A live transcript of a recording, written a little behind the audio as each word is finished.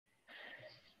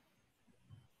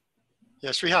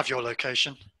Yes, we have your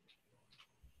location.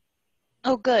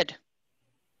 Oh, good.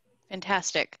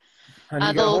 Fantastic. Honey,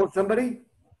 you got hold of somebody?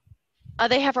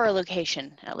 They have our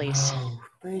location, at least. Oh,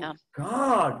 thank Yeah.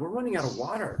 God. We're running out of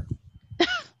water.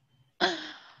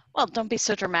 Well, don't be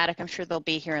so dramatic. I'm sure they'll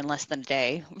be here in less than a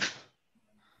day.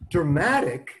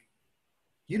 Dramatic?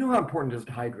 You know how important it is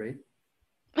to hydrate.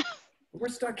 We're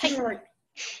stuck here like...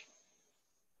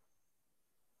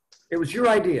 It was your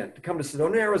idea to come to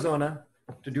Sedona, Arizona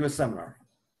to do a seminar.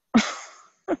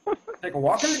 Take a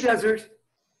walk in the desert.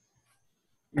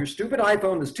 Your stupid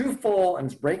iPhone is too full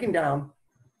and it's breaking down.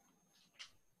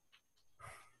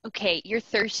 Okay, you're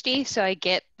thirsty, so I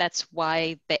get that's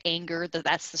why the anger,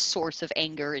 that's the source of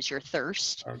anger is your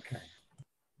thirst. Okay.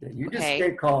 Yeah, you just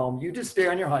stay calm. You just stay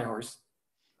on your high horse.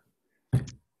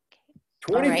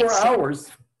 24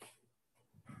 hours.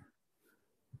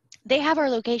 They have our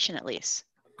location at least.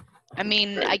 I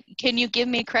mean, can you give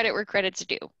me credit where credit's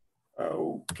due?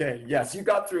 Okay. Yes, you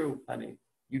got through, honey.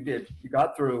 You did. You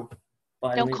got through.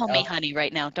 Finally, don't call me honey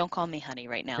right now. Don't call me honey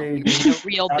right now. Baby, you're a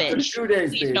real after bitch. 2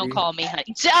 days, Please baby. don't call me honey.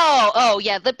 Oh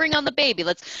yeah. Let's bring on the baby.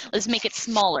 Let's make it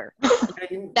smaller.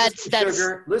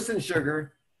 Listen,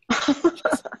 sugar.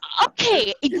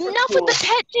 Okay, enough with the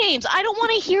pet names. I don't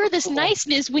want to hear this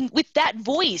niceness with that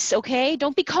voice. Okay,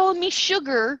 don't be calling me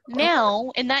sugar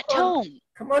now in that tone.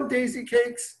 Come on, Daisy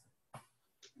Cakes.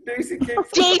 Daisy Cakes.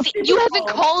 Daisy, you haven't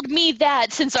called me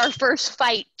that since our first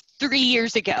fight 3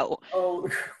 years ago. Oh,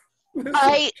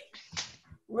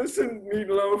 listen,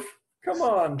 Meatloaf. Come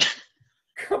on.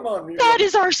 Come on, Meatloaf. That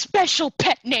is our special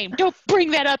pet name. Don't bring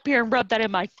that up here and rub that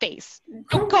in my face.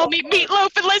 Don't call me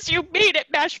Meatloaf unless you mean it,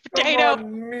 mashed potato.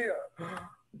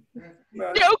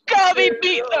 Don't call me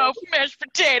Meatloaf, mashed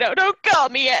potato. Don't call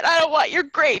me it. I don't want your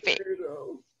gravy.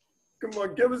 Come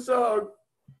on, give us a hug.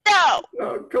 No.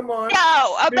 No, come on.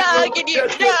 No, I'm not hugging you.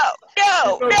 No.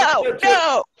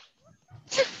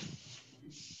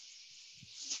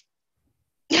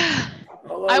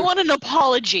 I want an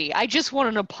apology. I just want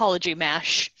an apology,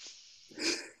 Mash.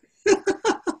 Okay,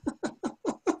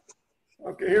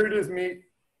 here it is, Meat.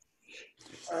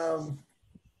 I'm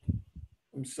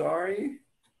sorry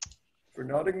for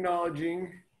not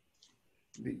acknowledging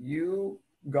that you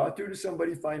got through to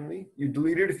somebody finally. You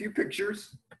deleted a few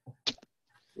pictures.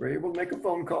 Were able to make a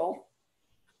phone call.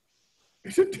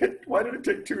 Why did it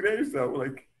take 2 days though?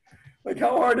 Like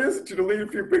how hard is it to delete a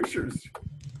few pictures?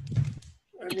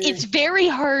 I mean, it's very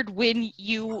hard when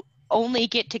you only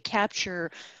get to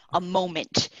capture a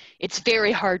moment. It's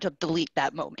very hard to delete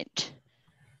that moment.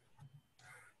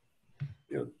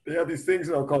 You know, they have these things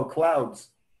now called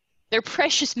clouds. They're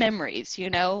precious memories,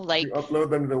 you know, like you upload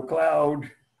them to the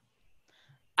cloud.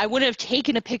 I wouldn't have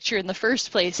taken a picture in the first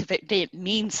place if it didn't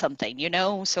mean something, you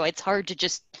know? So it's hard to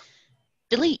just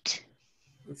delete.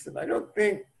 Listen, I don't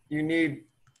think you need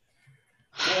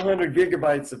 400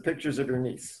 gigabytes of pictures of your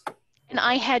niece. And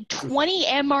I had 20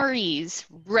 MREs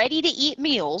ready to eat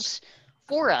meals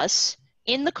for us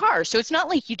in the car. So it's not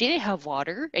like you didn't have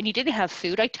water and you didn't have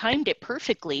food. I timed it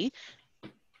perfectly.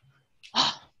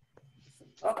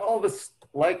 Not all of us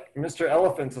like Mr.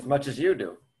 Elephants as much as you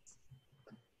do.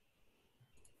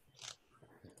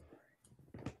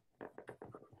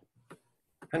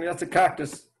 Honey, that's a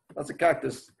cactus. That's a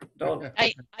cactus. Don't.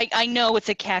 I know it's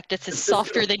a cactus. It's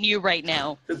softer than you right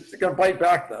now. It's gonna bite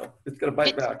back though. It's gonna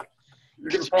bite back.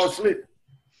 You're gonna fall asleep.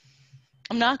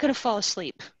 I'm not gonna fall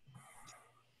asleep.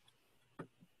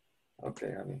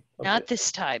 Okay, honey. Okay. Not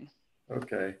this time.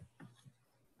 Okay.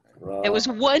 It was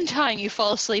one time you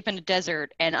fall asleep in a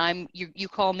desert, and you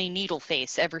call me needle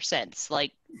face ever since.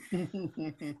 Like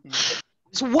it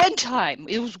was one time.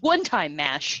 It was one time,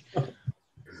 Mash.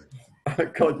 I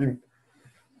called you.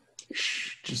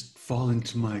 Shh, just fall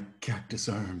into my cactus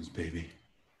arms, baby.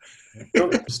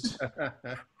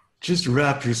 Just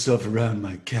wrap yourself around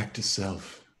my cactus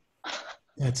self.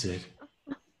 That's it.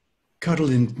 Cuddle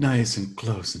in nice and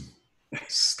close and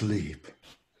sleep.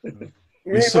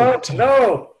 Meat,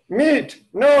 no! Meat,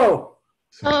 no!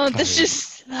 This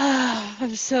just...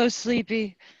 I'm so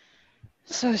sleepy.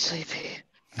 So sleepy.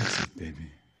 That's it,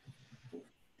 baby.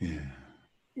 Yeah.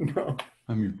 No.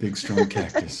 I'm your big, strong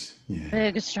cactus. Yeah.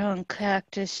 Big, strong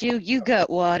cactus. You got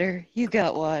water. You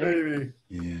got water. Baby.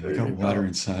 Yeah, I got water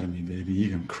inside of me, baby. You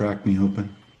can crack me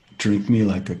open. Drink me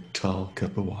like a tall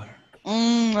cup of water.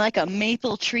 Like a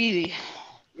maple tree.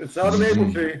 It's not a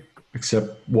maple tree.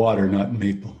 Except water, not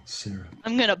maple syrup.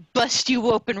 I'm gonna bust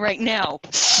you open right now.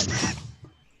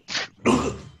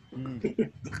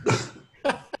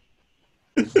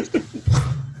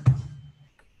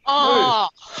 Oh!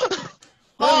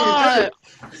 Oh!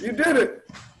 You did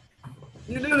it!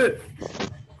 You did it!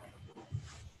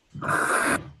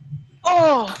 Oh!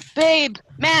 Oh, babe,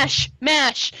 mash.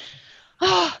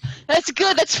 Oh, that's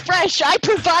good. That's fresh. I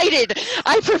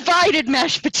provided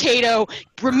mashed potato.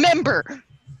 Remember.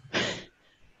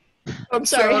 I'm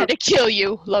Sorry I had to kill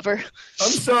you, lover.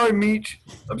 I'm sorry, Meat.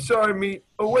 I'm sorry, Meat.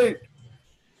 Oh, wait.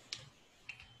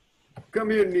 Come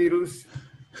here, Needles.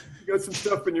 You got some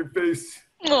stuff in your face.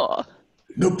 Oh.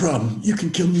 No problem. You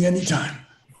can kill me anytime.